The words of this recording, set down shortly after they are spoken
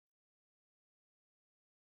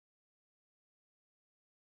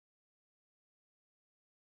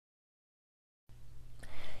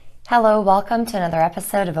Hello, welcome to another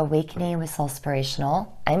episode of Awakening with Soulspirational.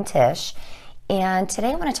 I'm Tish, and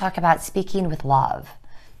today I want to talk about speaking with love,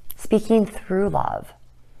 speaking through love.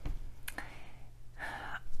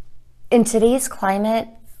 In today's climate,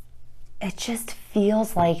 it just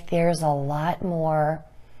feels like there's a lot more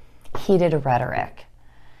heated rhetoric.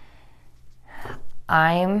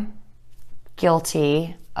 I'm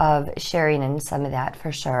guilty of sharing in some of that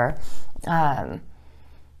for sure.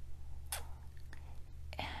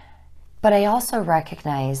 But I also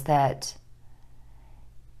recognize that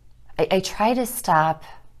I try to stop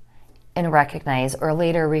and recognize or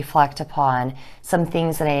later reflect upon some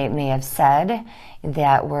things that I may have said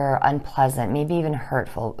that were unpleasant, maybe even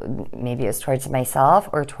hurtful. Maybe it's towards myself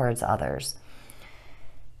or towards others.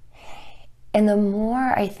 And the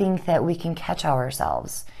more I think that we can catch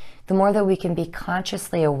ourselves, the more that we can be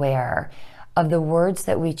consciously aware of the words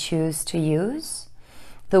that we choose to use,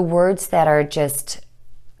 the words that are just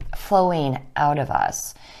flowing out of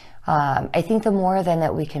us. I think the more then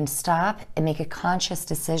that we can stop and make a conscious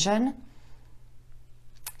decision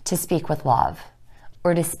to speak with love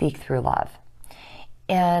or to speak through love.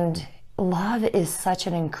 And love is such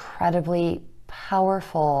an incredibly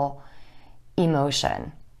powerful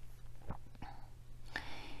emotion.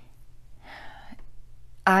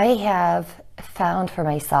 I have found for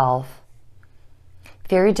myself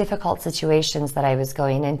very difficult situations that I was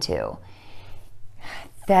going into,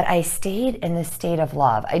 that I stayed in the state of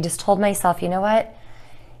love. I just told myself, you know what?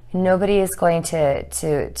 Nobody is going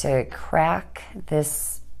to crack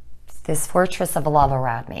this fortress of love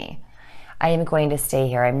around me. I am going to stay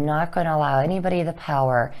here. I'm not going to allow anybody the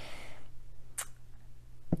power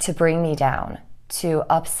to bring me down, to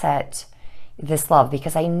upset this love,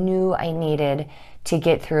 because I knew I needed to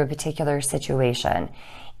get through a particular situation.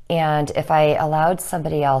 And if I allowed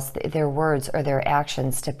somebody else, their words or their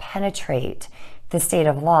actions, to penetrate the state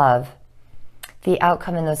of love, the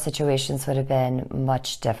outcome in those situations would have been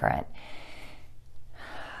much different.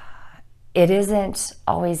 It isn't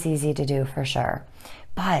always easy to do, for sure.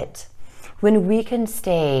 But when we can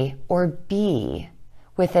stay or be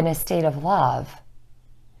within a state of love,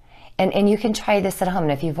 and you can try this at home.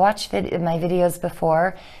 And if you've watched my videos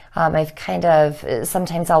before, I've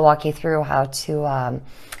sometimes I'll walk you through how to,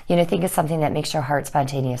 think of something that makes your heart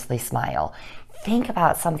spontaneously smile. Think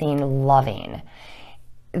about something loving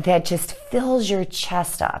that just fills your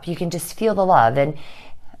chest up. You can just feel the love. And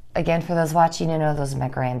again, for those watching, those are my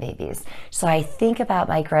grandbabies. So I think about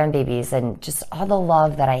my grandbabies and just all the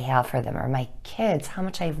love that I have for them, or my kids, how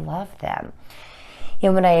much I love them.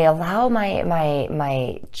 When I allow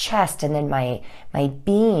my chest and then my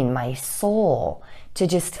being, my soul, to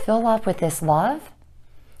just fill up with this love,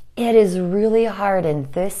 it is really hard in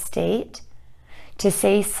this state to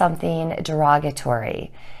say something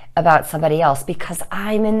derogatory about somebody else, because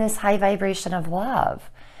I'm in this high vibration of love.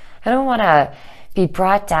 I don't want to be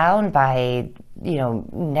brought down by,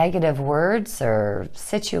 negative words or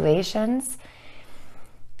situations.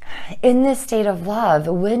 In this state of love,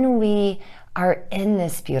 when we are in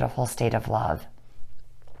this beautiful state of love,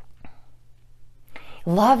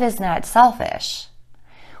 love is not selfish.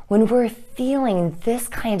 When we're feeling this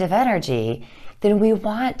kind of energy, then we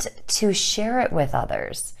want to share it with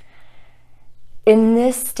others. In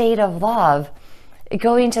this state of love,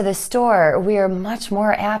 going to the store, we are much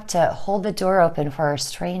more apt to hold the door open for a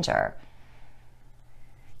stranger,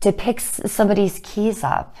 to pick somebody's keys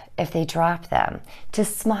up if they drop them, to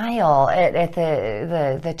smile at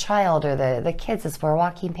the child or the kids as we're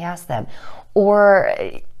walking past them, or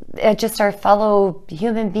at just our fellow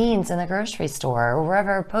human beings in the grocery store or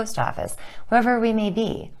wherever, post office, wherever we may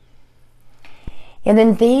be. And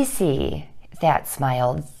then they see that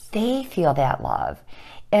smile, they feel that love.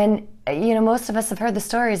 And most of us have heard the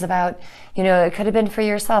stories about, it could have been for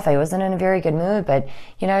yourself. I wasn't in a very good mood, but,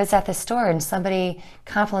 I was at the store and somebody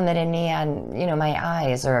complimented me on, my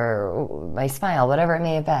eyes or my smile, whatever it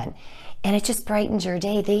may have been. And it just brightened your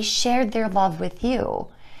day. They shared their love with you.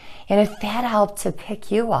 And if that helped to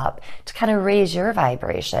pick you up, to kind of raise your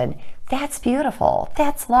vibration, that's beautiful.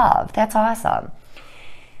 That's love. That's awesome.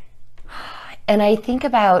 And I think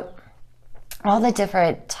about all the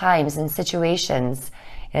different times and situations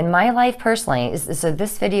in my life personally. So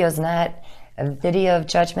this video is not a video of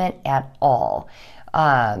judgment at all.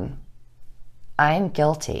 I'm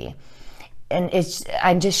guilty. And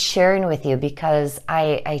I'm just sharing with you because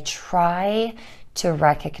I try to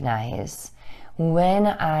recognize when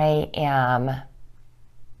I am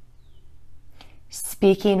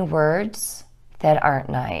speaking words that aren't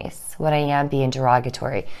nice, when I am being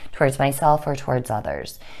derogatory towards myself or towards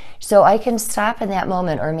others. So I can stop in that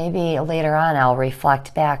moment, or maybe later on I'll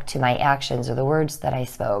reflect back to my actions or the words that I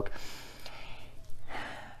spoke.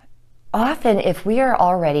 Often, if we are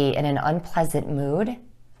already in an unpleasant mood,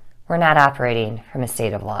 we're not operating from a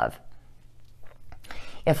state of love.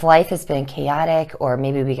 If life has been chaotic, or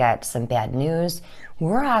maybe we got some bad news,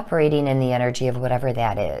 we're operating in the energy of whatever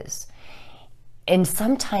that is. And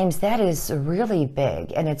sometimes that is really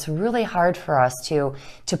big, and it's really hard for us to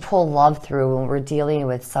pull love through when we're dealing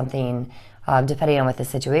with something, depending on what the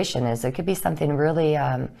situation is. It could be something really,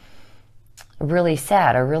 really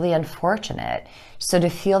sad or really unfortunate. So to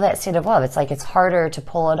feel that state of love, it's like it's harder to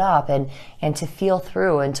pull it up and to feel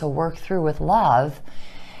through and to work through with love.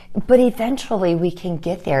 But eventually we can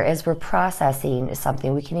get there as we're processing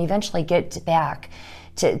something. We can eventually get back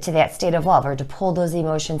to that state of love, or to pull those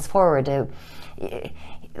emotions forward.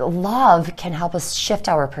 Love can help us shift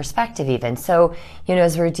our perspective even. So,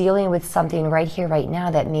 as we're dealing with something right here, right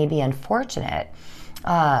now that may be unfortunate,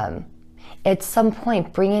 at some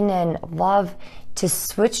point bringing in love to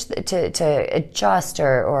switch, to adjust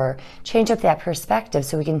or change up that perspective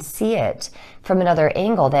so we can see it from another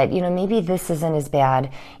angle, that, maybe this isn't as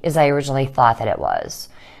bad as I originally thought that it was.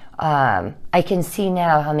 I can see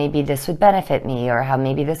now how maybe this would benefit me, or how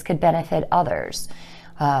maybe this could benefit others.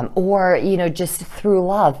 Or, just through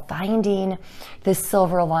love, finding the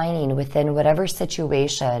silver lining within whatever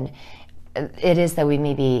situation it is that we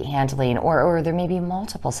may be handling, or there may be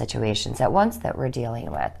multiple situations at once that we're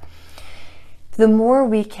dealing with. The more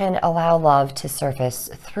we can allow love to surface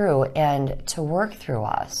through and to work through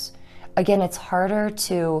us, again, it's harder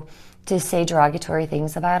to say derogatory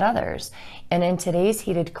things about others. And in today's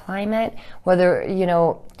heated climate, whether,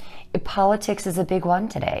 politics is a big one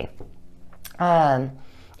today.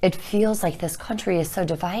 It feels like this country is so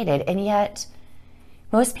divided, and yet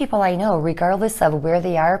most people I know, regardless of where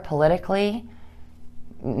they are politically,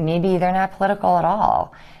 maybe they're not political at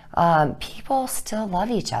all, people still love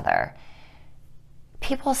each other.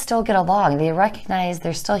 People still get along. They recognize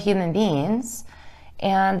they're still human beings,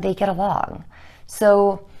 and they get along.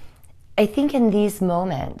 So I think in these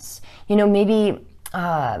moments, maybe,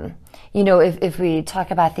 if we talk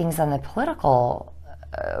about things on the political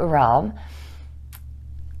realm,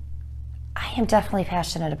 I am definitely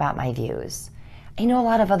passionate about my views. I know a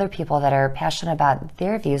lot of other people that are passionate about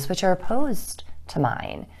their views, which are opposed to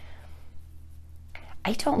mine.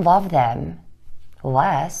 I don't love them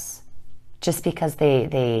less just because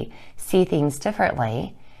they see things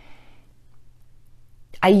differently.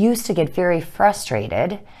 I used to get very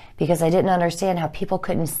frustrated because I didn't understand how people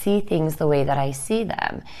couldn't see things the way that I see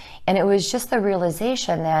them. And it was just the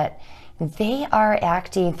realization that they are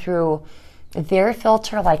acting through their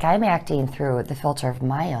filter like I'm acting through the filter of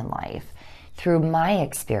my own life, through my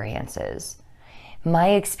experiences. My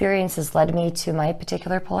experiences led me to my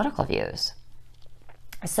particular political views.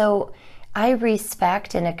 So I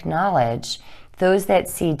respect and acknowledge those that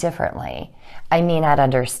see differently. I may not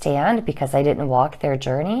understand because I didn't walk their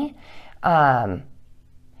journey, but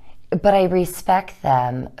I respect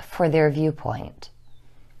them for their viewpoint.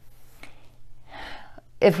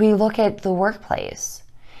 If we look at the workplace,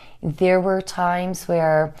 there were times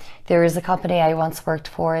where there was a company I once worked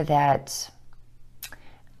for that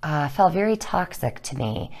felt very toxic to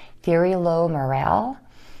me, very low morale.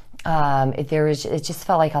 It just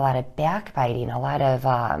felt like a lot of backbiting, a lot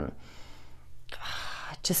of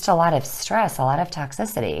just a lot of stress, a lot of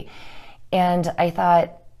toxicity. And I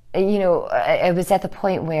thought, I was at the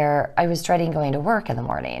point where I was dreading going to work in the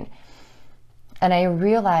morning. And I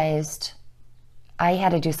realized I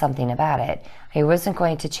had to do something about it. I wasn't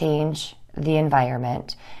going to change the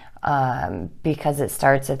environment because it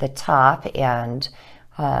starts at the top, and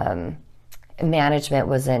management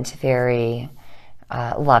wasn't very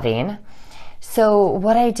loving. So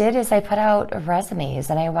what I did is I put out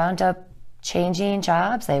resumes, and I wound up changing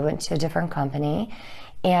jobs. I went to a different company,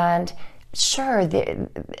 and sure,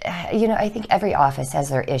 I think every office has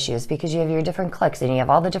their issues because you have your different cliques and you have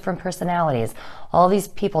all the different personalities, all these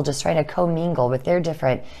people just trying to commingle with their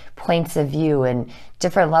different points of view and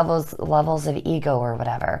different levels of ego or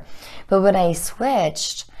whatever. But when I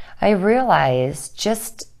switched, I realized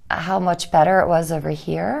just how much better it was over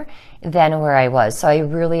here than where I was. So I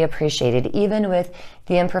really appreciated, even with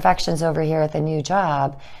the imperfections over here at the new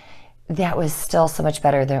job, that was still so much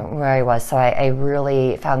better than where I was. So I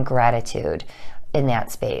really found gratitude in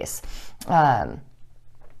that space.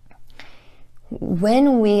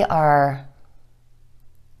 When we are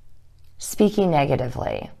speaking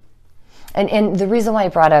negatively, and the reason why I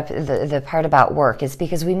brought up the part about work is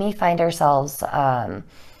because we may find ourselves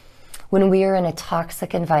when we are in a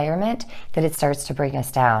toxic environment, that it starts to bring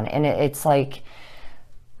us down. And it's like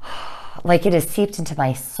it has seeped into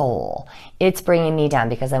my soul. It's bringing me down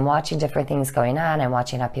because I'm watching different things going on. I'm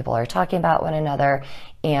watching how people are talking about one another,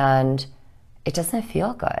 and it doesn't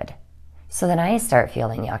feel good. So then I start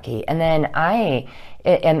feeling yucky. And then I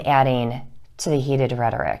am adding to the heated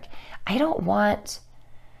rhetoric. I don't want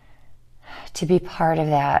to be part of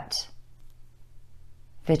that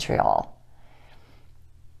vitriol.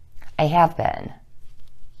 I have been.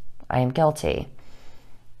 I am guilty.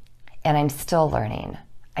 And I'm still learning.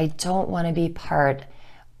 I don't want to be part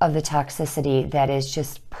of the toxicity that is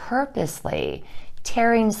just purposely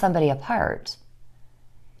tearing somebody apart.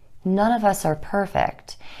 None of us are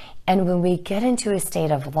perfect. And when we get into a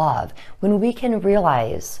state of love, when we can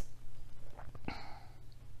realize,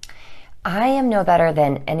 I am no better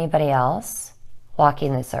than anybody else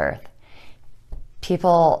walking this earth.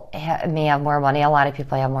 People may have more money. A lot of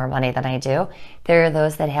people have more money than I do. There are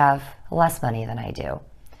those that have less money than I do.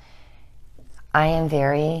 I am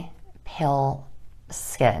very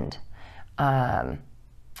pale-skinned. That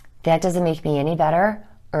doesn't make me any better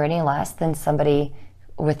or any less than somebody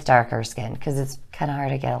with darker skin, because it's kind of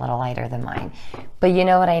hard to get a little lighter than mine. But you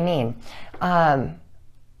know what I mean.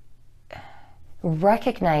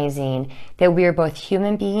 Recognizing that we are both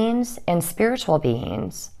human beings and spiritual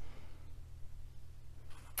beings.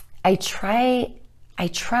 I try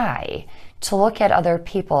to look at other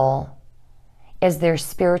people as their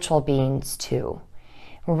spiritual beings too,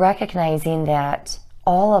 recognizing that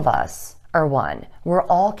all of us are one. We're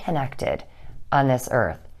all connected on this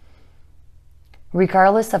earth.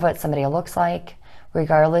 Regardless of what somebody looks like,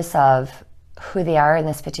 regardless of who they are in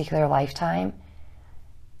this particular lifetime,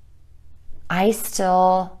 I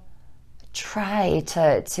still try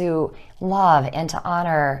to love and to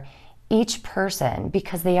honor each person,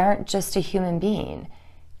 because they aren't just a human being.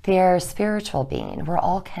 They're a spiritual being. We're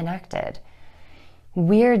all connected.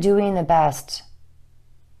 We're doing the best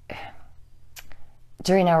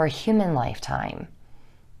during our human lifetime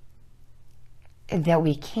that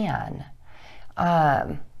we can.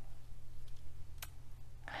 And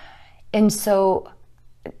so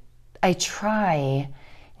I try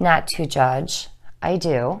not to judge. I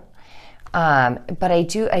do. But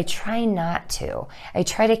I try not to. I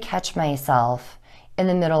try to catch myself in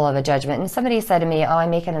the middle of a judgment. And somebody said to me, oh, I'm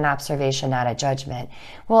making an observation, not a judgment.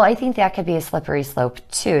 Well, I think that could be a slippery slope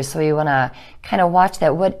too. So we want to kind of watch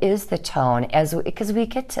that. What is the tone? Because you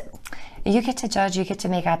get to judge, you get to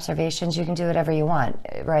make observations, you can do whatever you want,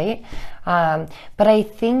 right? But I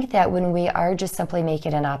think that when we are just simply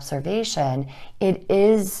making an observation, there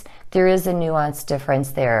is a nuanced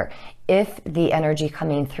difference there. If the energy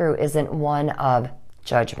coming through isn't one of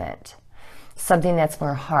judgment, something that's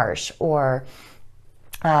more harsh or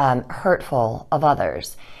hurtful of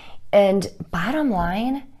others. And bottom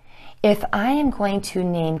line, if I am going to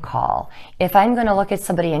name call, if I'm going to look at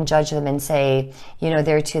somebody and judge them and say,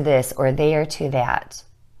 they're to this or they are to that,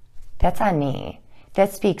 that's on me.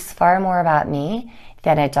 That speaks far more about me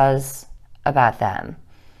than it does about them.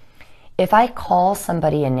 If I call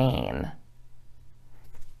somebody a name,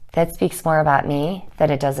 that speaks more about me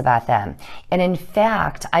than it does about them. And in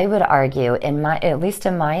fact, I would argue, at least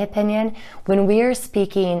in my opinion, when we are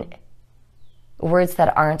speaking words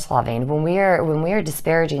that aren't loving, when we are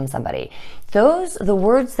disparaging somebody, the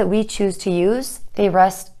words that we choose to use, they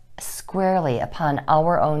rest squarely upon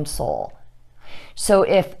our own soul. So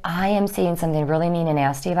if I am saying something really mean and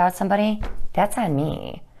nasty about somebody, that's on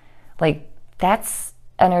me. That's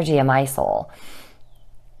energy in my soul.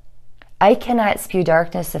 I cannot spew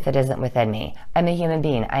darkness if it isn't within me. I'm a human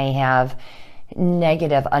being. I have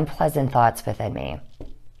negative, unpleasant thoughts within me.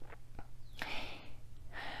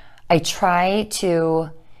 I try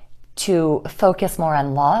to focus more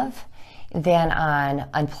on love than on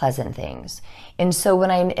unpleasant things. And so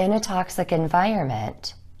when I'm in a toxic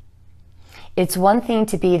environment, it's one thing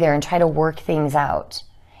to be there and try to work things out.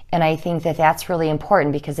 And I think that that's really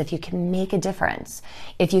important, because if you can make a difference,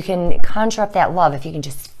 if you can conjure up that love, if you can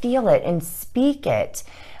just feel it and speak it,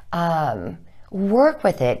 work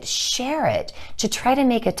with it, share it, to try to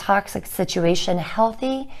make a toxic situation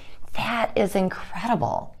healthy, that is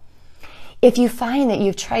incredible. If you find that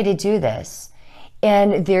you've tried to do this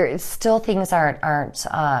and there still things aren't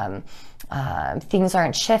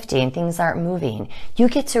shifting, things aren't moving, you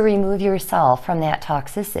get to remove yourself from that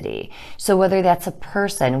toxicity. So whether that's a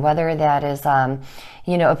person, whether that is a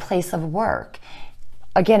place of work.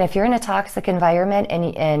 Again, if you're in a toxic environment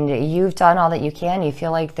and you've done all that you can, you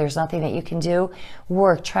feel like there's nothing that you can do,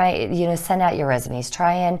 try, send out your resumes,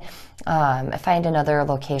 try and find another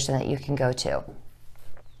location that you can go to.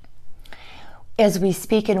 as we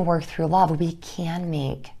speak and work through love, we can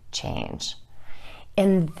make change.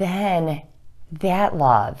 And then that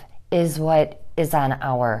love is what is on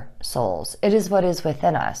our souls. It is what is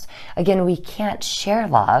within us. Again, we can't share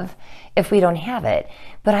love if we don't have it.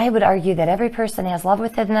 But I would argue that every person has love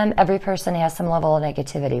within them. Every person has some level of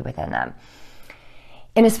negativity within them.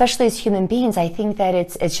 And especially as human beings, I think that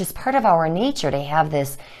it's just part of our nature to have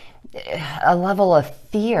this, a level of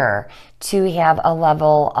fear, to have a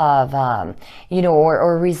level of,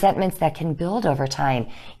 or resentments that can build over time.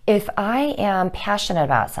 If I am passionate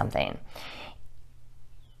about something,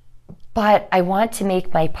 but I want to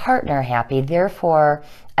make my partner happy, therefore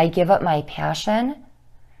I give up my passion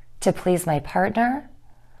to please my partner,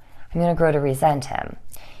 I'm going to grow to resent him.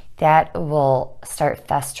 That will start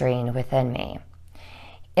festering within me.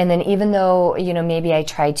 And then even though, maybe I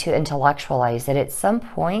try to intellectualize it, at some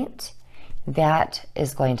point that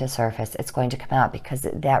is going to surface. It's going to come out because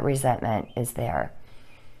that resentment is there.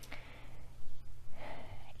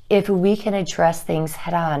 If we can address things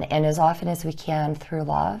head on and as often as we can through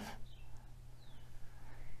love,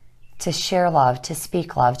 to share love, to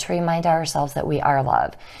speak love, to remind ourselves that we are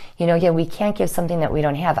love. Again, we can't give something that we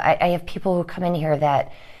don't have. I have people who come in here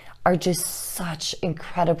that are just such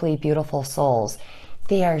incredibly beautiful souls.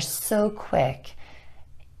 They are so quick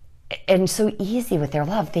and so easy with their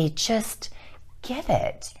love. They just give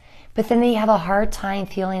it. But then they have a hard time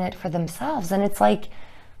feeling it for themselves. And it's like,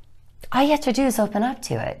 all you have to do is open up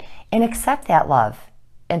to it and accept that love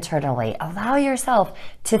internally. Allow yourself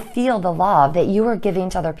to feel the love that you are giving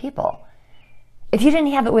to other people. If you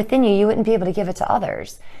didn't have it within you, you wouldn't be able to give it to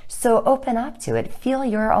others. So open up to it. Feel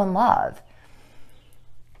your own love.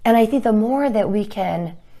 And I think the more that we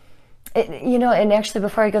can, and actually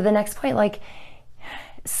before I go to the next point, like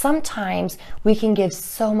sometimes we can give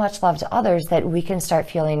so much love to others that we can start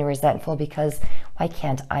feeling resentful because why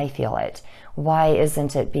can't I feel it? Why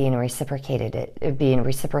isn't it being reciprocated?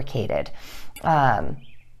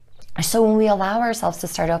 So when we allow ourselves to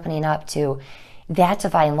start opening up to that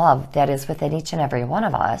divine love that is within each and every one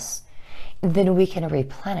of us, then we can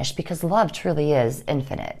replenish, because love truly is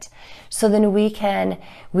infinite. So then we can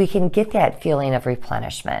get that feeling of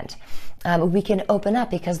replenishment. We can open up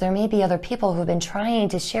because there may be other people who've been trying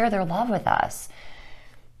to share their love with us,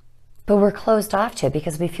 but we're closed off to it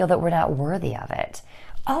because we feel that we're not worthy of it.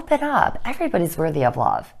 Open up. Everybody's worthy of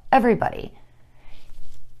love. Everybody.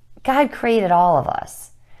 God created all of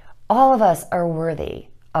us. All of us are worthy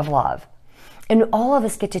of love. And all of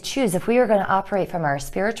us get to choose if we are going to operate from our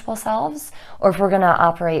spiritual selves or if we're going to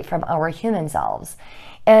operate from our human selves.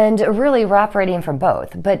 And really, we're operating from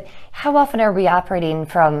both. But how often are we operating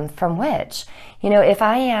from which? If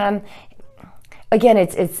I am, again,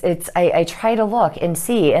 I try to look and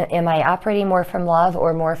see, am I operating more from love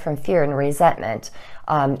or more from fear and resentment,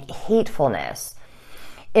 hatefulness?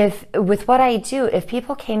 With what I do, if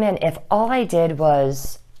people came in, if all I did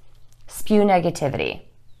was spew negativity,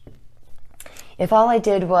 if all I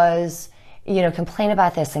did was, complain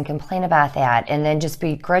about this and complain about that, and then just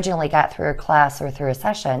begrudgingly got through a class or through a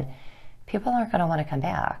session, people aren't going to want to come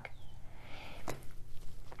back.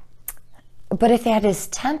 But if that is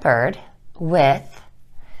tempered with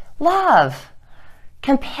love,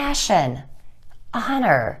 compassion,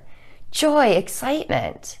 honor, joy,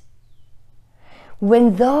 excitement,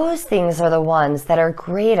 when those things are the ones that are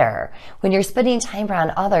greater, when you're spending time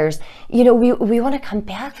around others, we want to come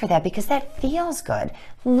back for that because that feels good.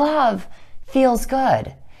 Love feels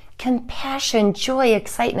good. Compassion, joy,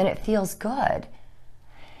 excitement, it feels good.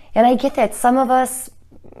 And I get that some of us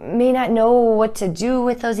may not know what to do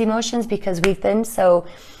with those emotions because we've been so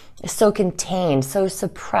contained, so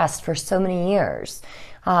suppressed for so many years.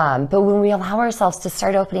 But when we allow ourselves to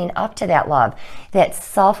start opening up to that love, that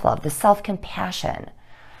self-love, the self-compassion,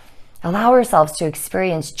 allow ourselves to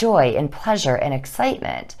experience joy and pleasure and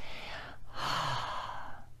excitement,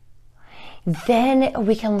 then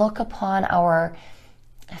we can look upon our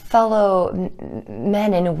fellow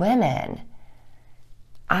men and women,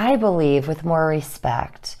 I believe, with more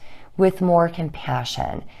respect, with more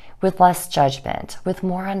compassion, with less judgment, with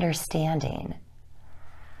more understanding.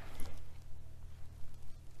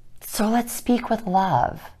 So let's speak with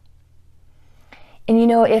love.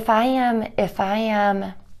 And if I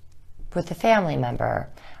am with a family member,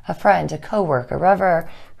 a friend, a coworker,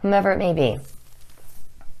 whomever it may be,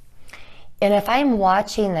 and if I'm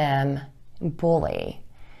watching them bully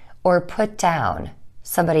or put down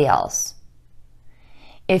somebody else,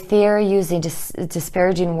 if they're using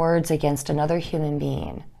disparaging words against another human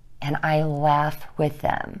being and I laugh with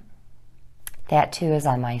them, that too is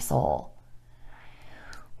on my soul.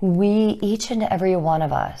 We, each and every one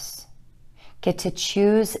of us, get to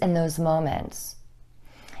choose in those moments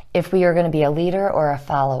if we are going to be a leader or a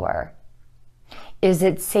follower. Is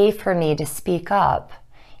it safe for me to speak up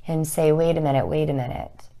and say, wait a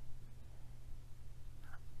minute,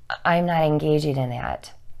 I'm not engaging in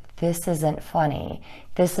that. This isn't funny.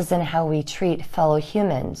 This isn't how we treat fellow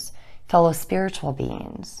humans, fellow spiritual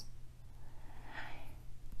beings.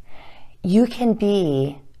 You can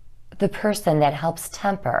be the person that helps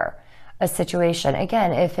temper a situation.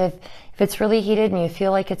 Again, if it's really heated and you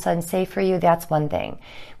feel like it's unsafe for you, that's one thing.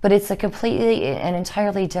 But it's a completely and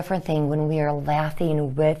entirely different thing when we are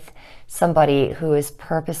laughing with somebody who is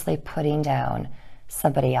purposely putting down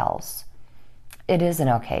somebody else. It isn't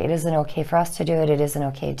okay. It isn't okay for us to do it. It isn't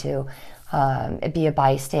okay to be a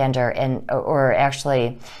bystander, or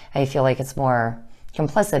actually, I feel like it's more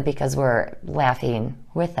complicit because we're laughing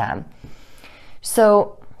with them.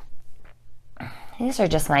 So these are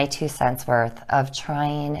just my 2 cents worth of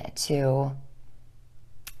trying to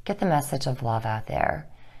get the message of love out there,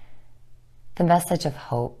 the message of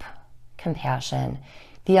hope, compassion,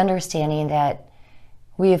 the understanding that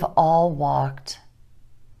we've all walked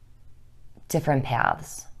different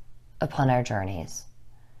paths upon our journeys.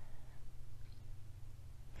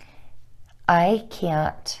 I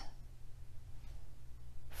can't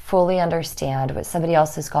fully understand what somebody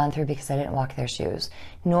else has gone through because I didn't walk their shoes.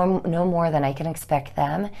 No more than I can expect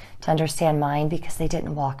them to understand mine because they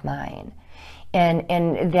didn't walk mine.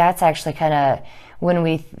 And that's actually kind of, when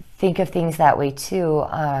we think of things that way too,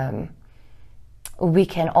 we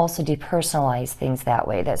can also depersonalize things that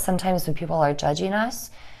way. That sometimes when people are judging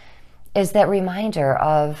us, is that reminder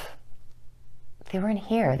of they weren't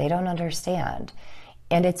here, they don't understand.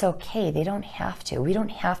 And it's okay, they don't have to. We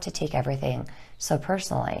don't have to take everything so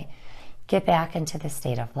personally. Get back into the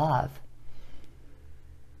state of love.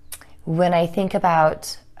 When I think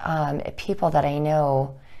about people that I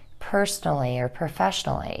know personally or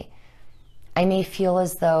professionally, I may feel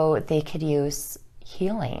as though they could use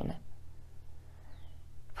healing.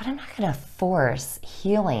 But I'm not going to force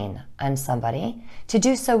healing on somebody. To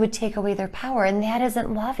do so would take away their power, and that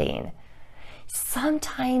isn't loving.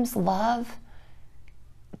 Sometimes love,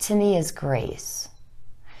 to me, is grace.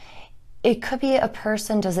 It could be a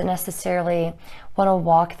person doesn't necessarily want to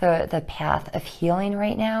walk the path of healing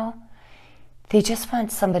right now. They just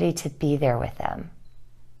want somebody to be there with them.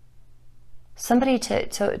 Somebody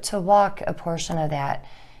to walk a portion of that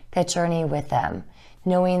journey with them,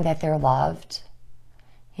 knowing that they're loved.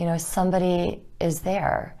 You know, somebody is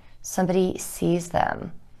there. Somebody sees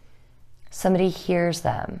them. Somebody hears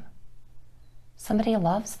them. Somebody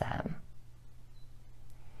loves them.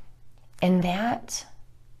 And that,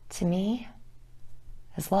 to me,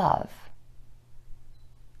 is love.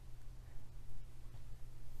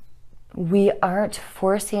 We aren't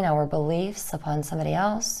forcing our beliefs upon somebody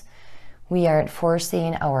else. We aren't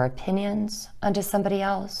forcing our opinions onto somebody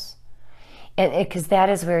else. And because that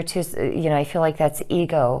is where, too, you know, I feel like that's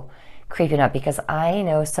ego creeping up because I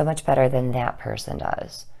know so much better than that person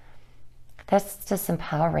does. That's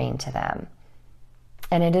disempowering to them.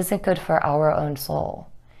 And it isn't good for our own soul.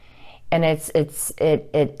 And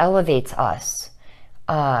it elevates us.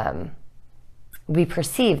 We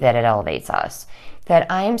perceive that it elevates us.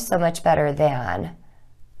 That I'm so much better than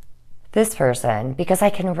this person because I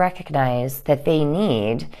can recognize that they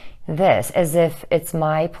need this, as if it's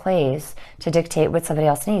my place to dictate what somebody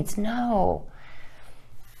else needs. No.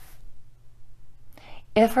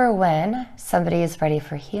 If or when somebody is ready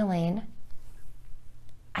for healing,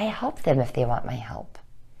 I help them if they want my help.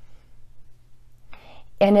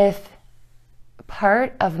 And if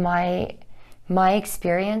part of my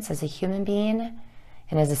experience as a human being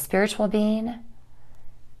and as a spiritual being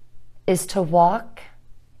is to walk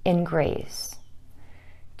in grace,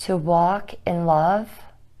 to walk in love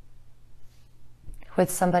with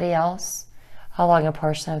somebody else along a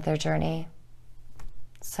portion of their journey,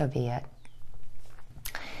 so be it.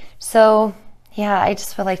 So, yeah, I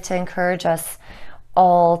just would like to encourage us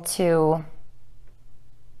all to,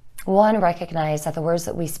 one, recognize that the words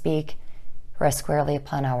that we speak rest squarely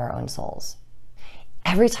upon our own souls.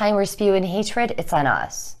 Every time we're spewing hatred, it's on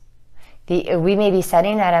us. We may be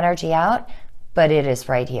sending that energy out, but it is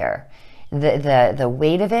right here. The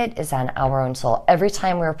weight of it is on our own soul. Every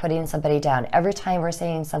time we're putting somebody down, every time we're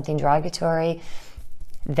saying something derogatory,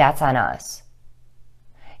 that's on us.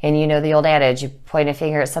 And you know the old adage, you point a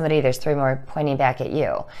finger at somebody, there's 3 more pointing back at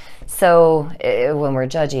you. So when we're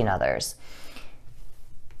judging others.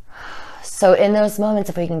 So in those moments,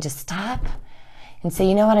 if we can just stop and say,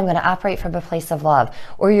 you know what, I'm going to operate from a place of love.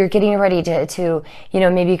 Or you're getting ready to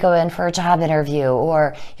maybe go in for a job interview,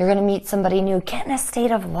 or you're going to meet somebody new. Get in a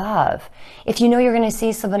state of love. If you know you're going to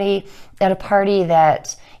see somebody at a party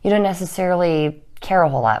that you don't necessarily care a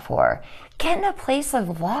whole lot for, get in a place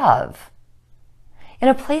of love. In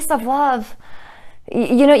a place of love,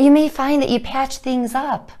 you may find that you patch things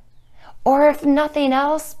up. Or if nothing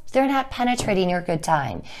else, they're not penetrating your good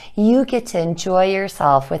time. You get to enjoy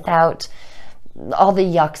yourself without all the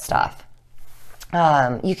yuck stuff.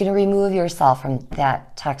 You can remove yourself from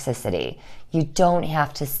that toxicity. You don't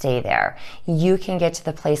have to stay there. You can get to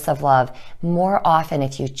the place of love more often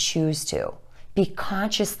if you choose to. Be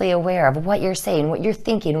consciously aware of what you're saying, what you're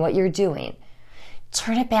thinking, what you're doing.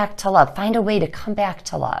 Turn it back to love. Find a way to come back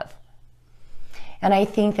to love. And I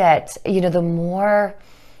think that, the more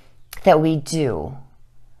that we do,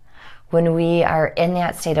 when we are in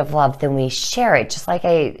that state of love, then we share it. Just like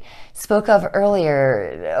I spoke of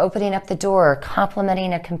earlier, opening up the door,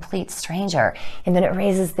 complimenting a complete stranger, and then it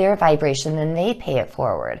raises their vibration and they pay it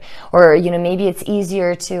forward. Or, maybe it's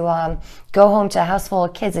easier to go home to a house full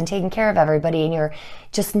of kids and taking care of everybody, and you're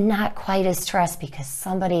just not quite as stressed because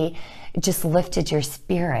somebody just lifted your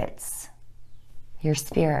spirits. Your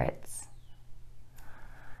spirits.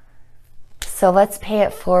 So let's pay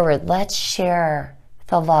it forward. Let's share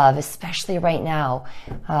the love, especially right now.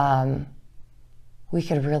 We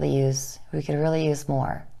could really use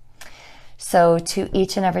more. So to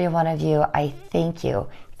each and every one of you, I thank you.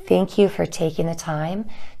 Thank you for taking the time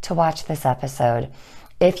to watch this episode.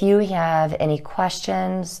 If you have any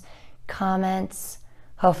questions, comments,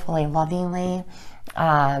 hopefully lovingly,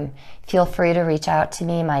 feel free to reach out to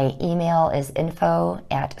me. My email is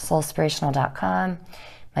info@soulspirational.com.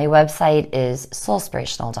 My website is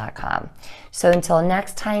soulspirational.com. So until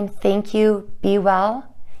next time, thank you, be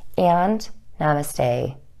well, and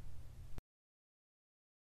namaste.